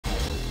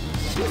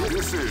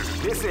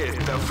This is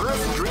the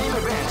first dream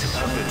event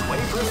of the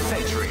 21st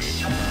century.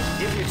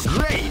 If it's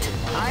great,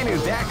 I knew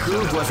that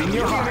groove was in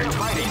your heart.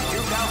 Fighting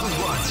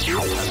 2001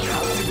 is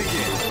about to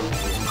begin.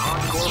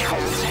 Hardcore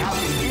fans have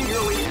been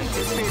eagerly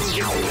anticipating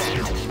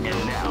this event, and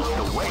now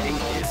the waiting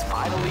is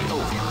finally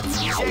over.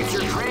 Check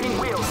your training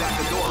wheels at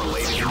the door,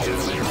 ladies and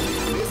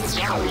gentlemen. This is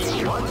gonna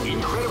be one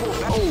incredible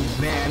battle. Oh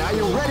man, are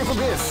you ready for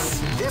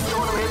this? This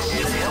tournament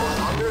is held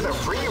under the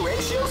free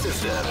ratio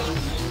system.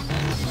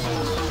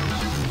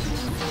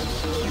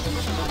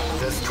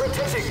 The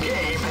strategic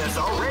game has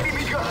already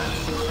begun.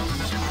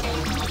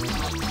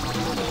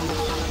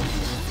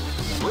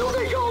 Will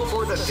they go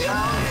for the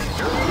down and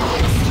dirty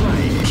quick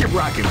strike? Keep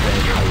rocking,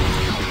 baby.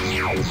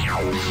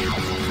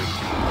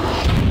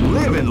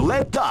 Live and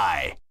let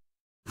die.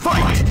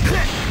 Fight!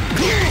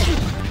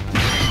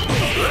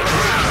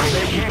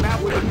 They came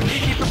out with a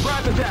sneaky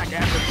surprise attack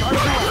at the start of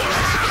the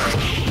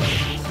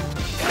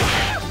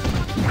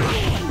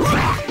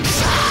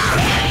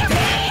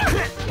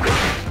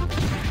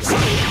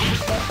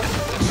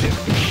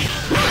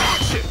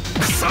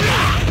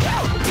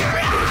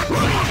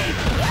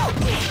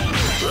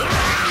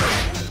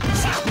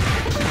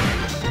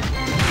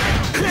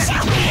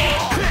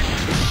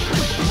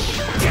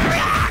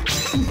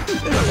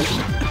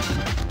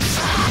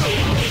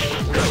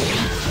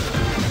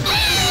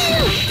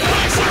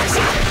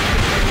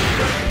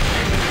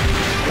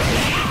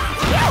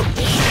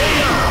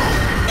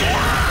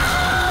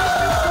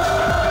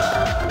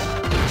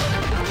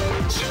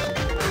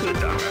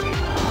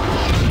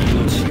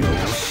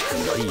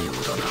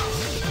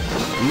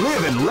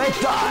Live and let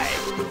die!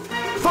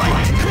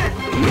 Fight!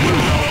 They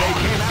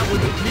came out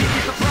with a sneaky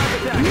surprise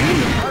attack at the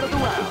start of the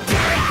round.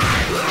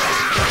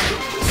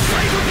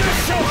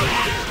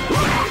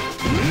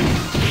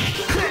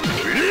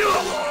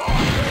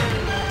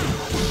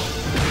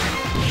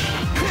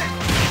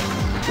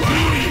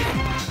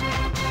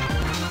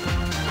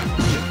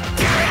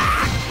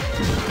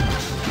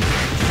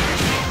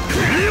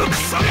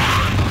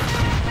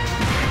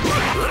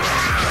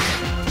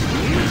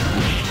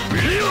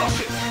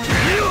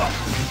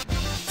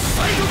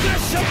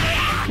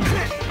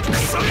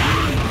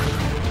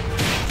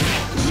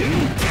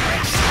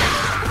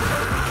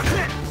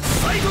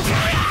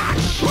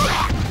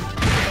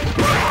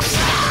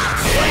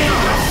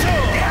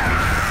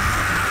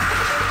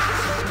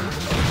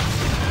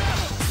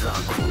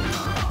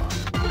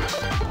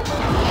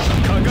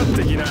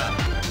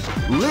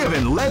 Live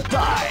and let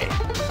die!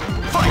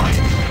 Fight!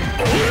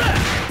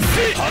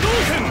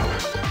 Hadouken!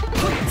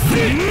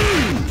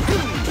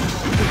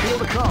 Feel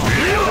the call.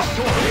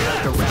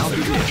 Let the round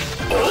begin.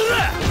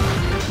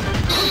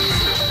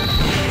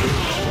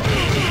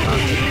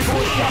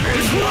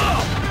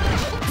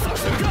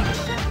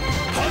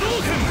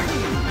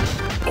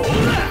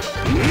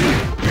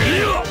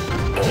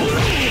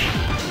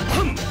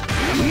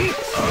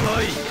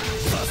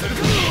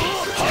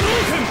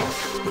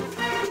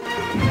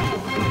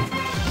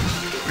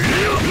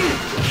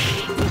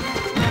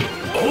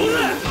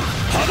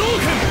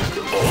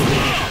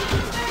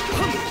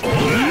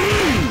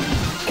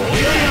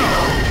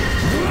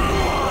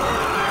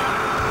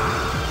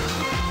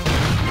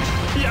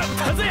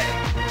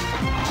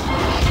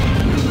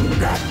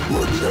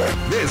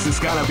 This is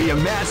gonna be a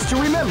match to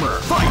remember.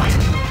 Fight!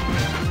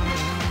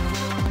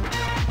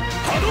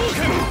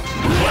 Hadouken!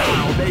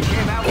 Wow, they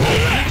came out with a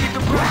sneaky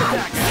surprise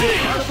attack at the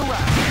start of the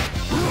round.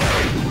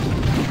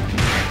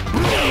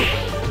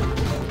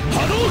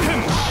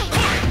 Hadouken!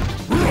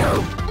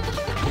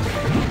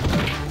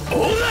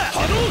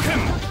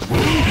 Hadouken!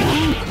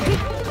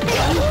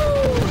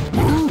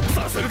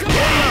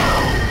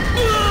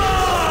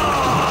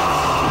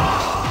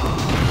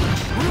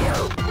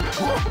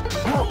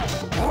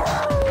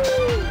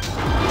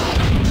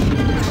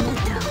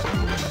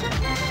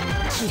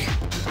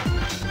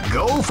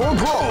 Go for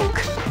broke!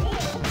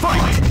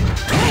 Fight!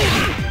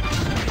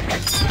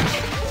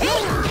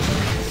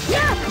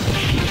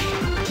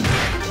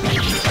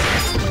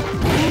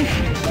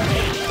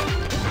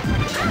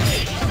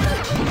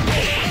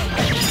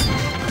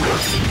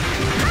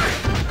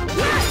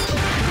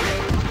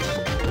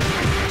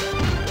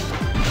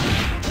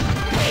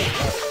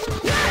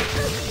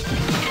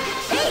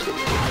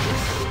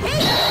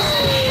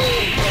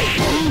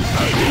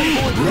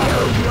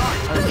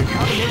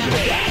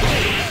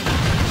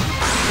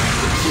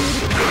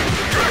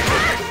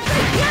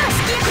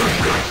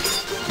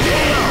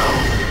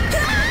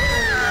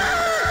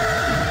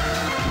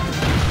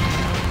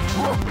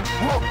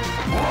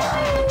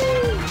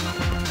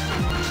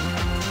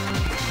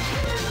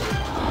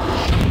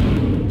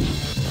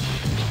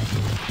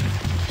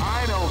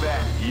 I know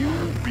that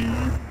you'll be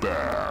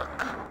back.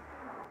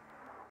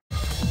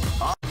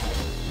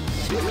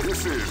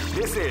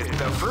 This is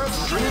the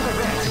first dream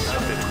event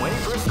of the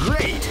 21st.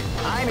 Great!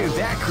 I knew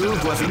that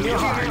groove was in your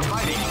heart.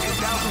 Fighting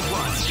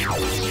 2001.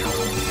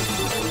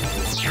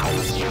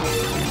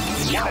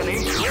 What an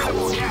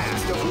incredible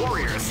cast of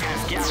warriors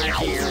has gathered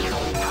here.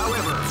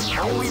 However,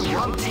 only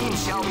one team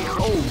shall be.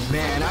 Oh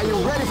man, are you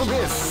ready for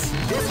this?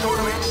 This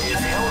tournament is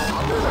held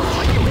under the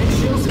free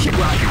ratio. Keep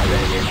rocking,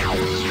 baby.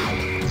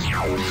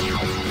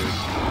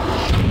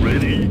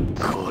 Ready?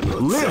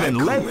 Live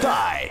and let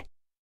die.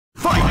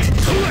 Fight!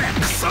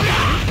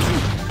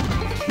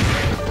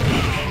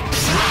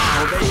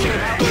 Wow, they should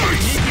have more. You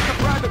need to keep the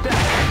private back.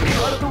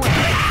 Out of the way.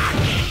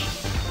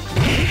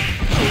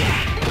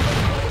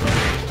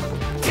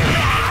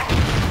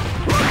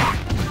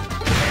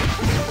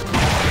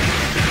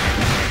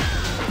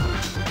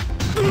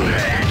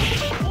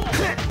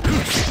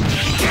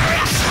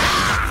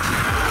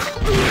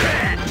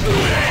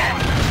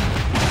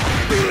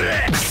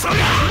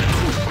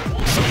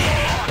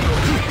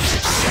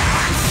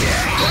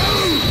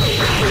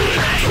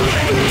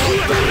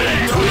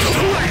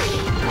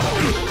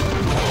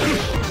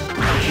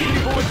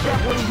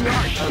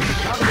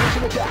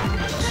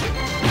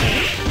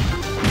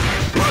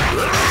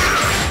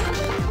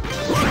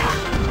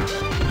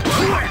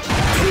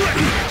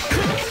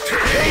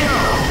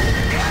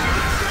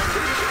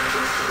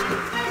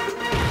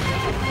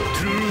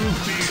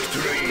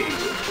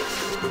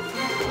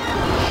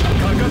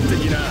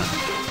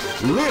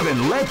 Live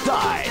and let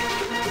die.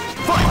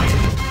 Fight!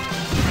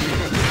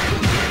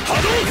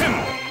 Hadouken!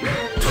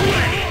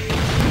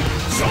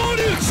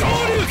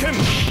 Shoryuken!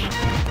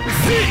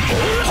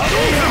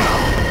 Hadouken!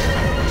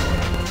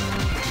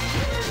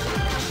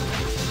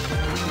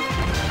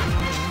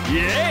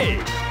 Yay!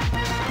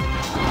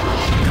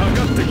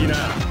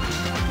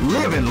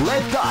 Live and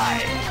let die.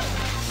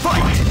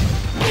 Fight!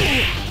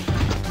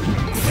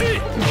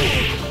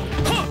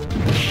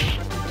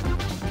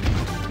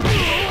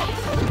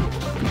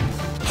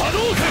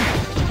 Hadouken!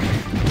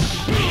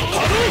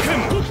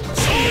 Hadouken!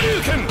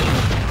 Shoryuken!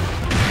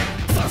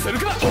 させる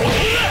か！ほら！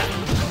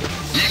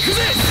行くぜ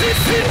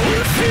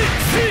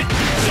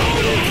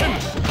！Shoryuken!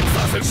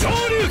 させる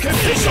！Shoryuken!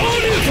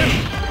 Shoryuken!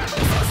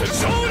 させる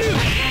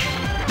！Shoryuken!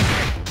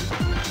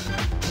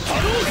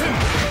 Hadouken!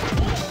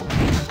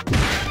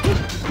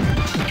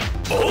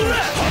 ほら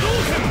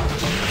！Hadouken!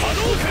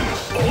 Hadouken!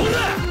 ほら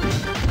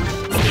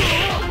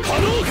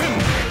！Hadouken!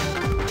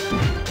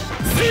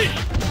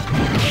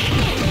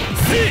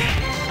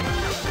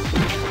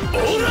オー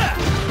ラ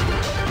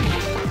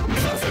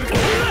させるかオー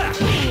ラ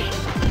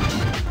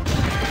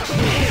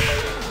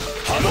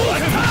波動開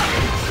けた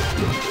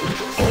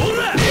オーラ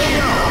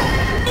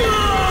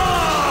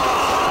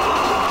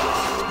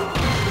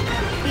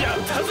やっ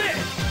たぜ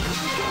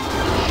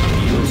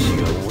命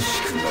が惜し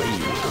くない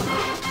よな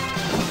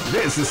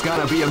This is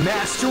gonna be a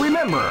match to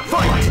remember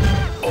Fight!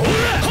 オー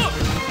ラ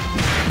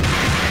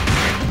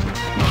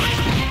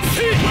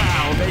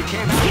Wow, they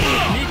came out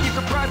sneaky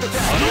surprise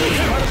attack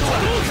Hadouken!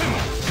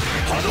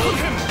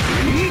 Hadouken!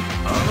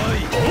 甘い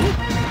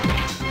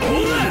お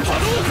ら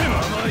Hadouken!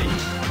 甘い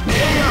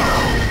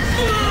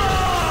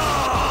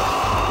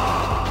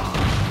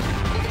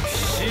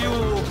塩を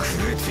く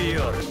れてや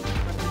る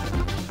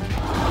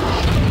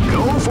Go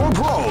for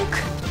broke!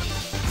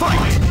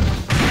 Fight!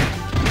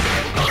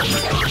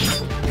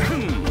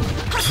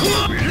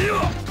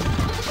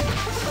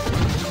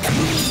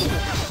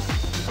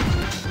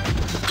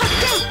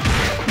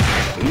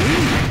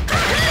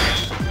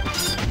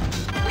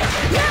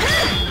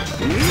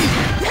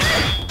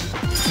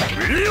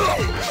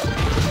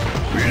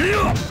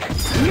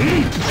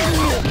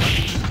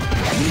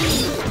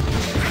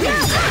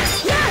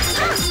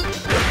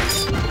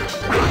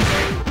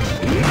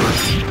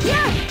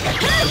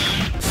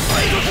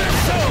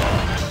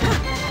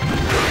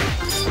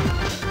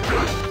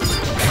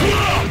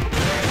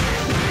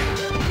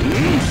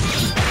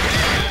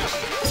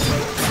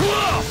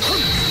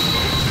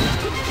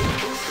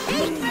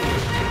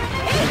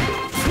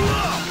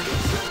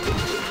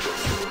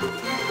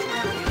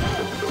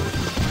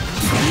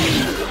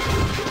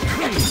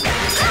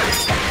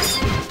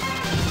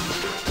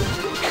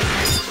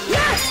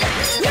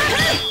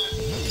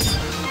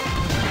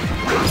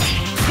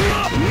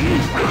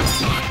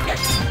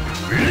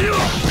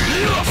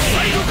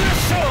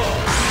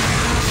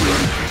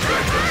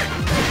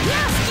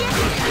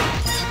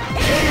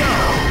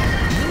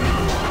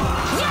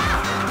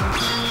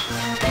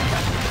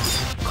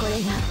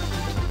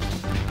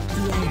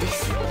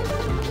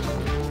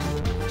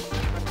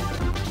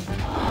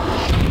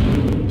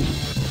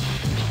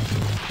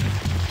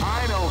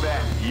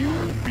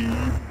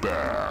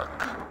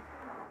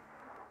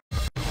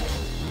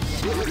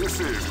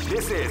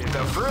 This is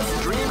the first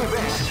dream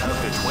event of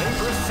the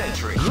 21st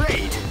century.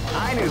 Great!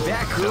 I knew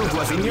that groove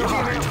was in your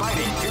heart.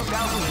 Fighting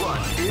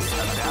 2001 is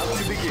about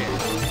to begin.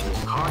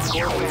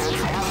 Hardcore fans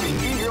have been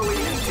eagerly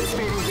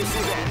anticipating this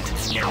event.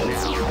 And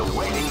now the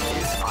waiting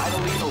is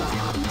finally over.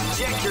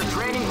 Check your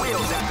training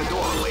wheels at the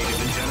door,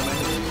 ladies and gentlemen.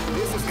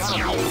 This is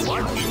gonna be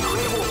one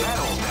incredible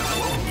battle that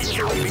won't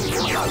easily be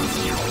forgotten.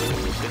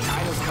 The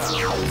time has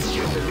come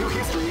with the new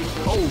history.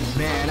 Oh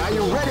man, are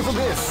you ready for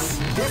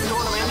this? This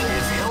tournament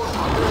is held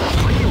under a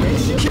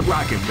free-ratio. Keep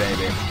rocking,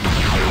 baby.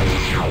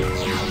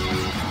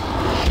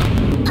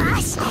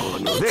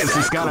 This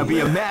is gonna be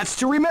a match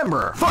to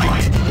remember.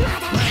 Fight!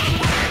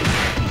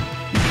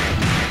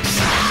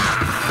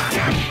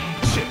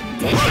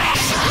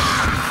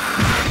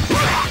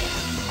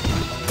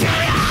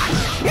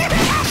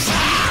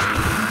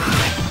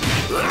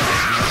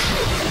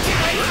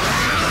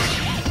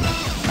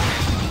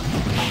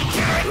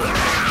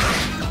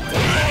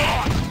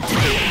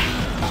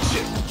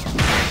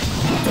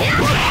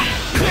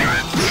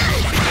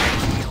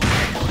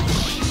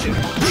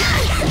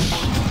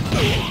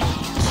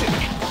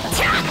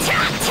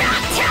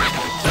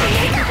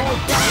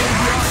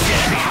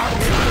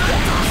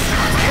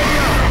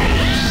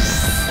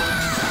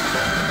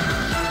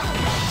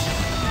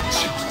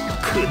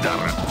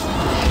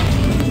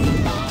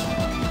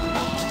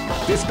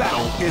 This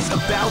battle is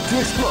about to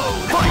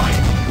explode. Fight!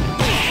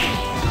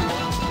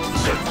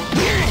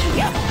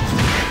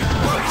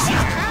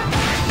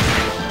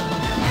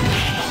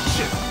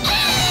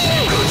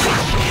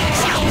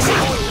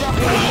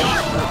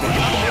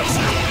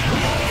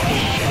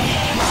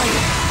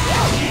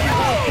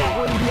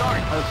 The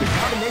art of the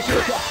combination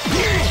attack.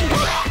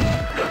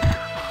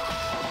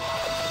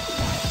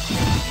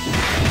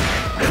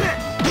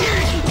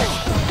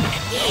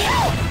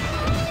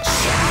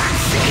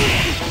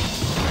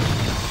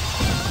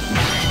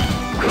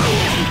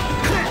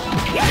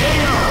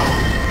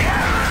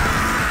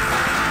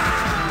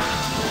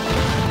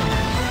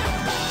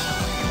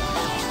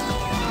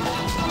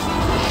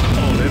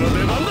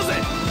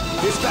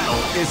 This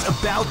battle is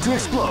about to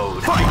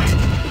explode. Fight!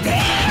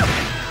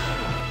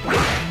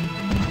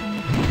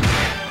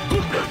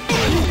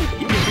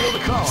 You can feel the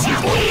calm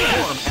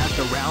form as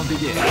the round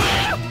begins.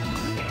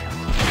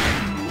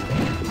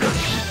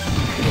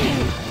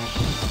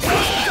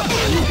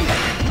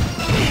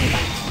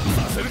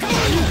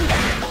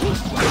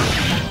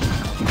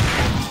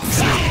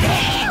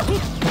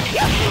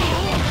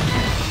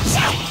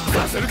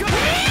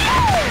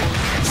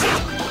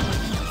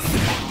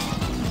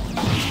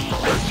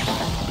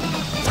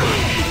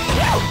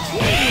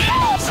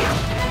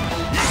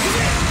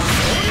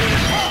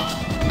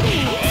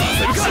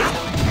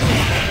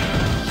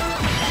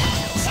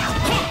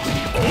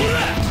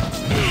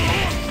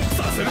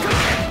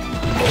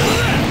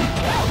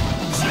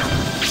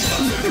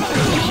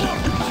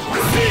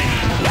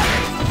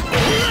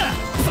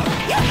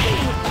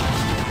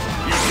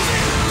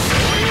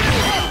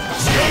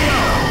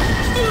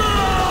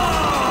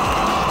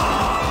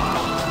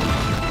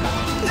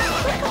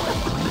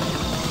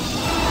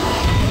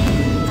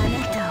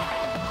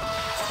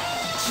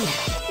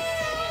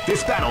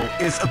 This battle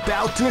is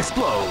about to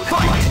explode.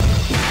 Fight!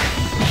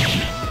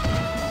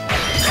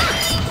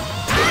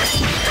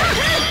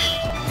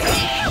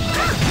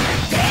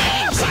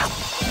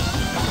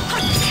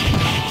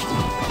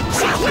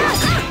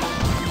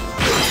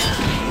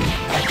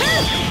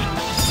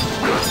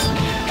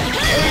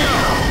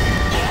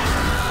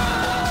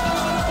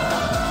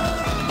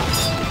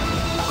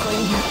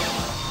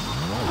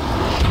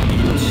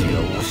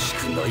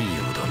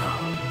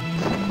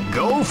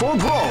 Go for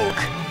broke!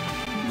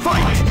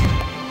 Fight!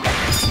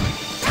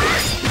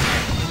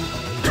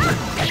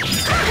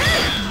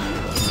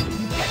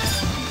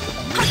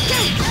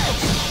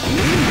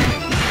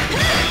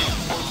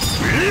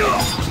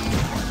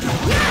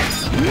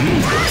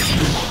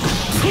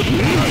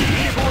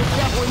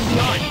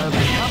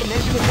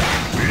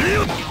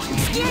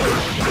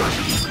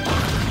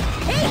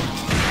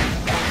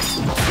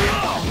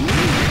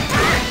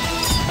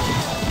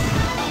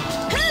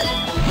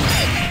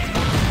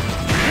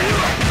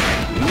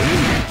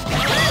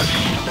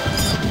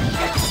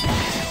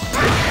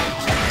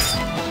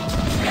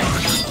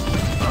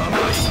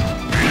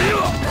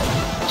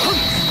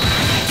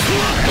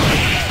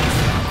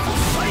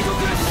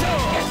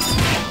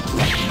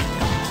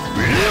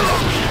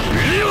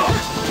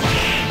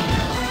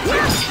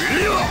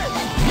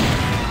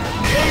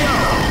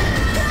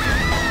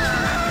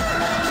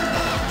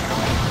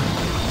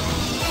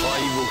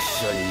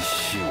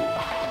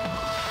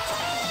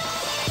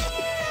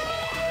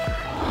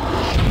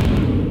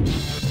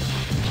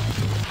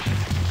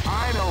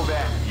 I know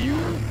that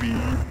you'll be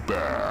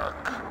back.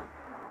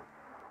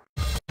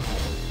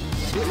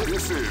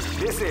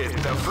 This is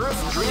the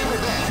first dream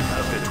event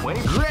of the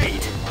 20.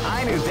 Great!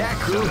 I knew that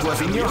groove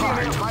was in your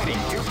heart. Fighting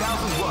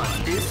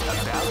 2001 is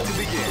about to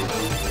begin.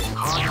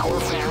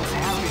 Hardcore fans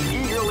have been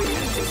eagerly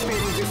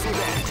anticipating this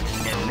event,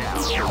 and now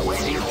the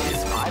waiting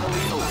is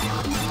finally over.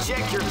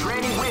 Check your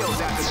training wheels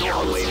at the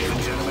door, ladies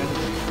and gentlemen.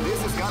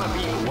 This is gonna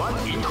be one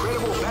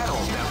incredible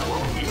battle that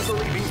won't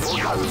easily be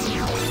forgotten.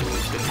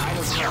 The time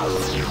has come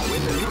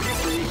when the new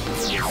history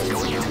is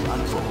going to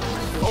unfold.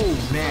 Oh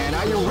man,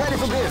 are you ready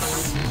for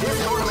this? This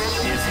tournament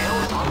is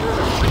held under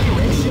the free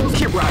ratio.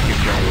 Keep rocking,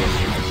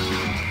 fellas.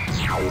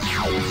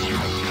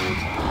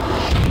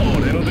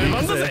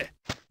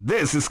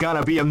 This is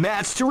gonna be a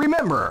match to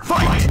remember.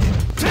 Fight!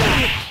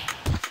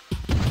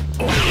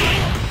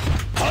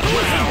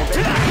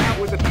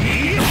 With the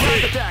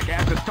attack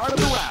at the start of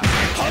the round.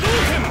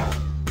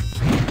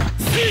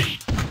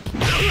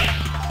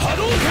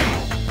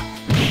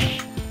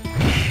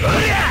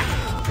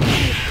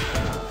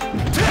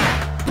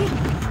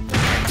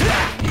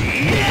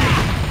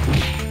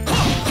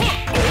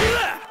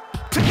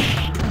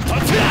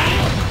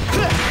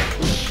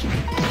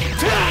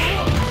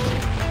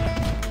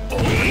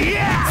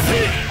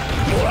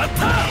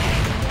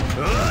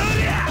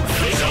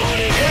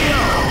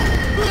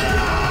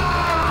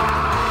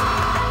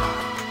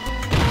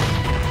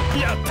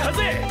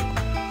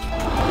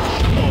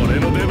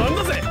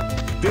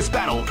 This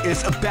battle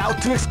is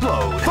about to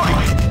explode.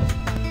 Fight!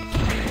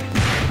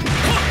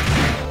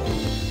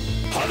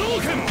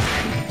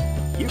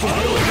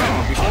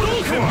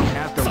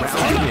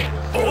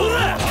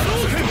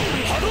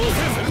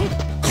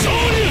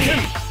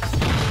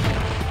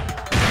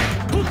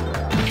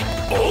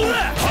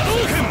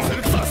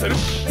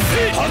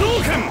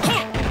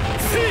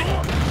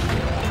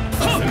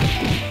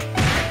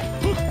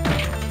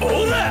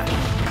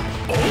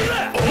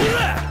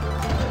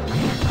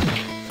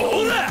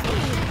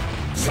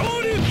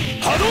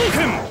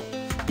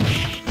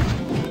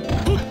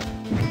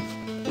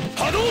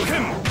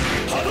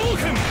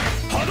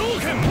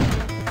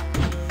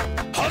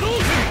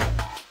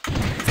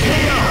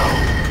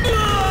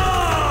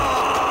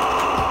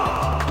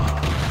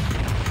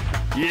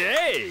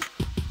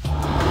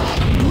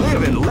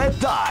 Live and let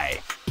die.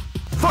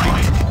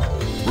 Fight!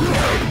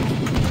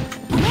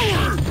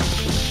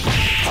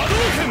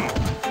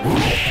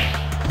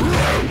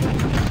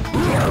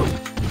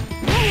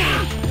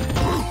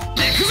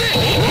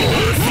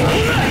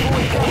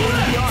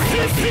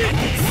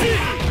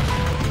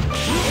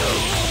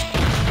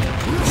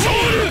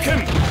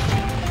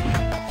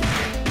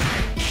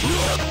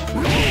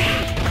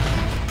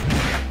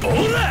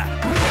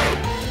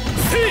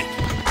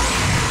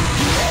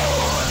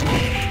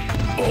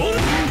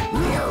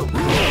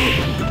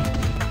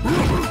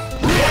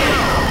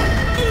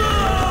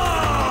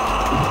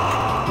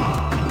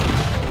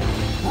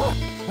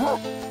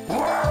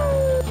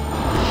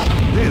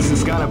 This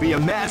is gonna be a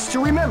match to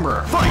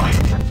remember. Fight!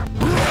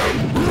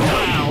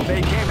 Wow,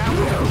 they came out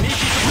with a sneaky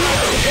surprise.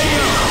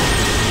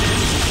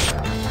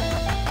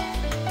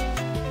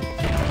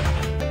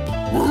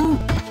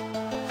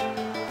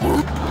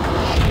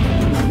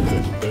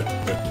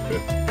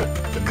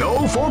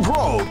 Go for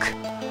broke.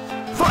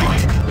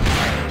 Fight!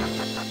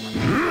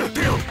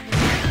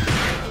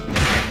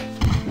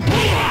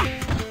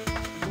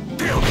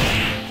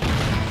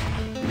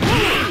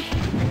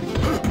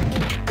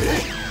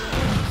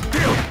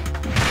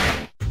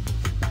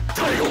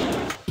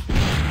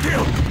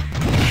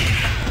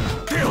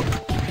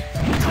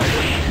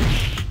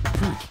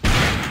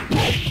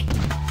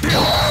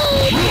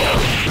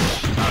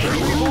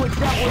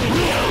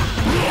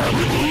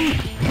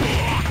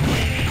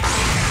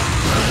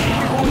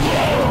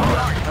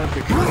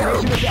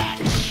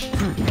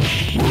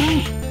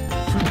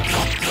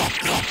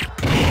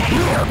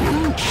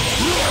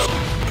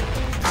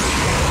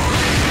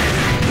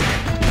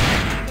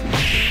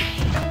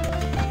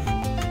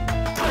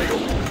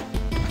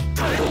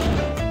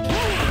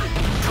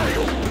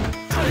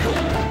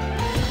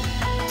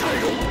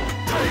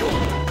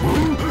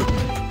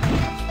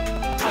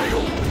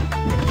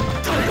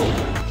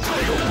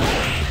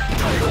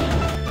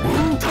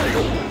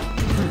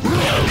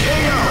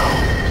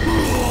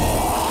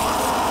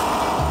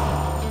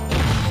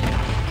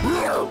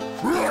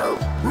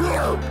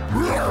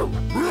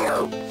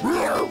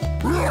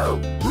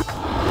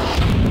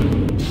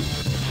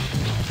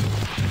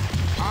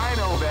 I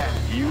know that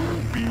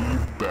you'll be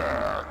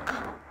back.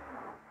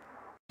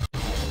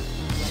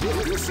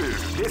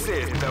 This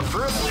is the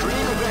first dream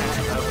event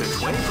of the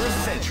 21st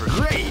century.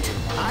 Great!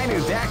 I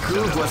knew that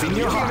groove was in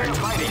your heart.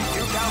 Fighting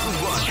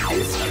 2001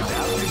 is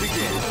about to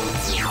begin.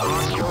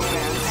 Hardcore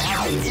fans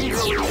have been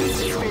eagerly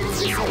anticipating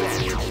this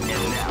event,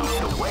 and now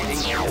the waiting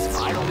is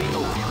finally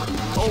over.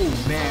 Oh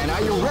man,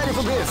 are you ready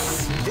for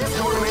this? This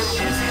tournament is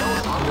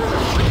held under the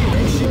free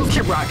ratio.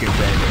 Keep rocking,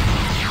 baby.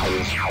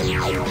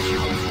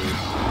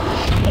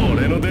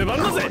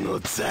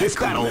 This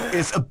battle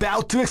is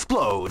about to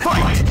explode.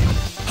 Fight!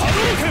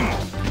 Hadouken!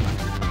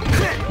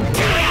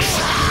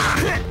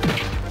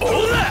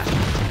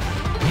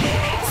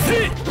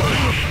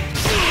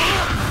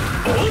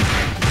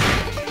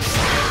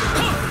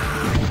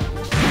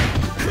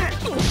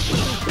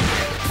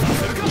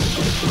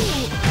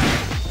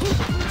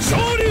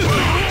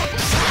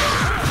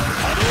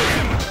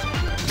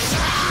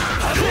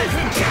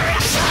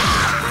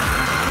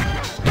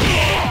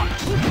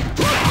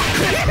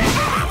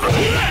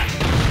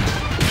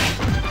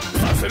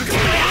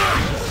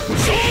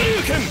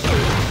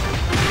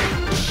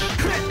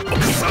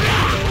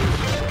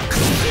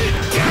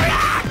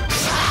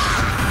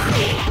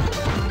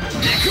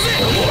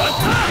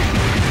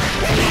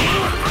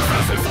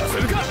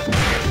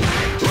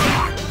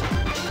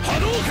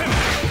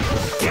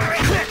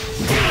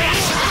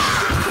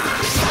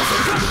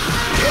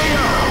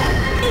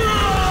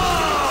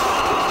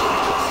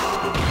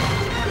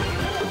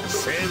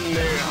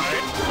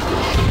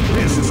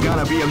 This is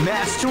gonna be a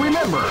match to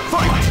remember.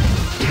 Fight!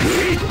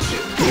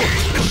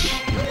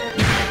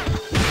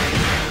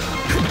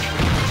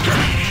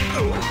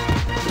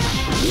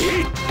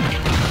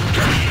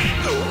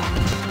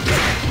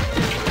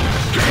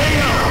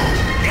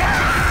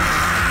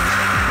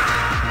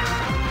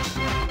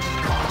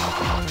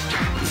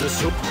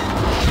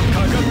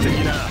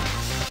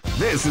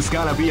 This is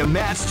gonna be a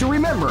match to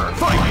remember.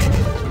 Fight!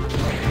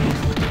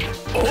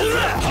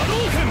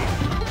 Hadouken!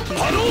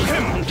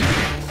 Hadouken!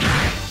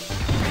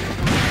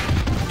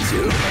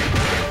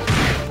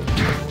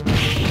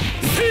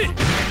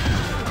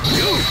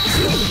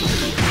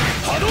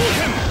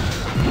 Hadouken!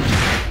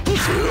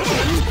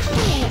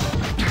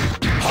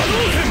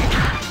 Hadouken!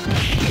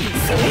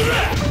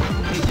 Sora!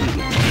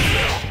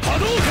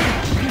 Hadouken!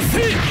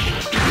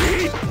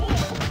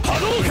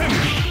 Hadouken!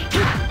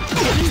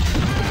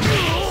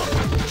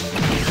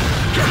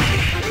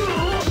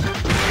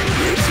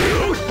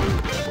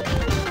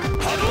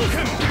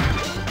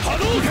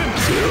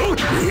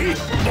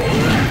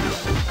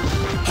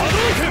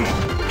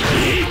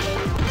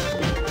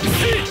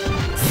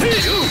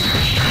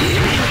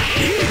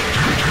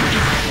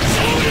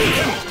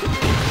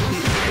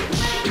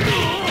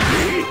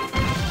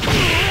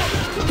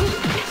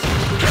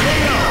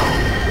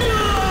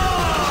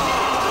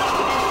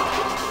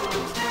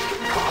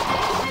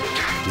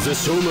 The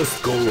show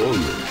must go on.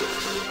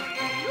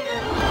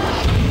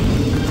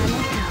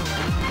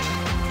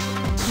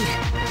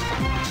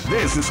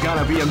 This is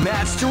gonna be a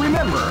match to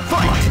remember.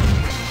 Fight!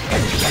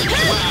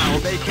 Wow,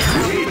 they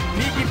can't wait.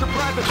 Sneaky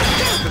surprise attack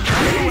to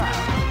turn it around.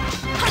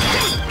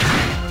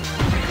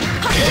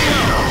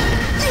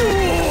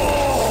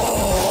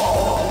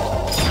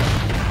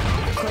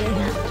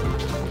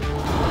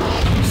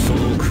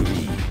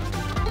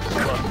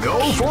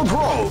 Go for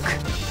broke.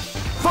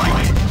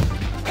 Fight!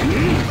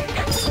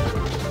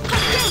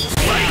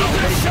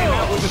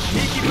 With a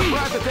sneaky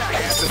surprise attack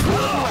at the turn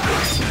around.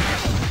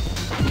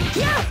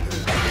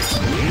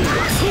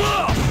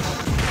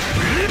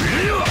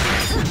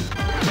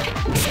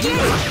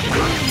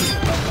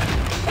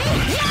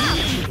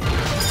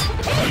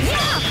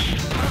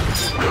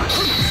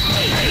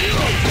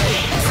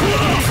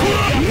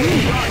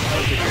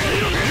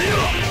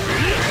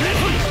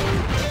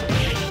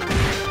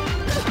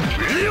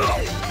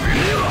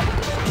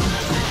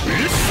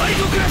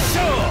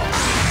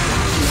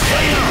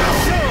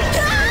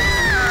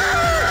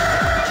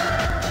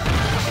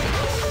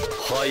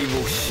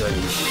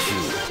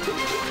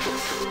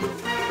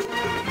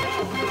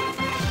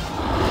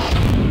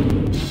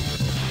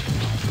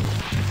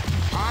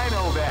 I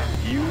know that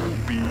you'll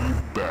be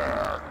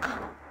back.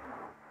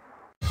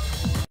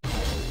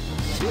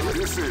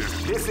 This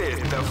is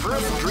the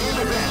first dream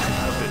event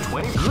of the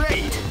 20.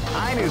 Great!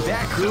 I knew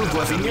that groove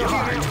was in your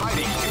heart.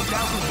 Fighting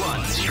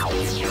 2001.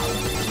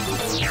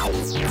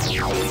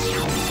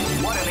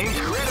 What an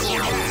incredible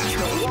cast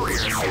of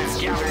warriors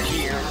has gathered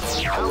here.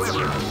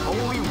 However,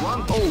 only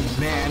one. Oh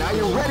man, are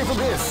you ready for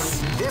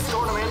this? This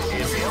tournament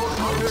is held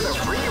under the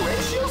free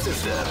ratio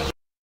system.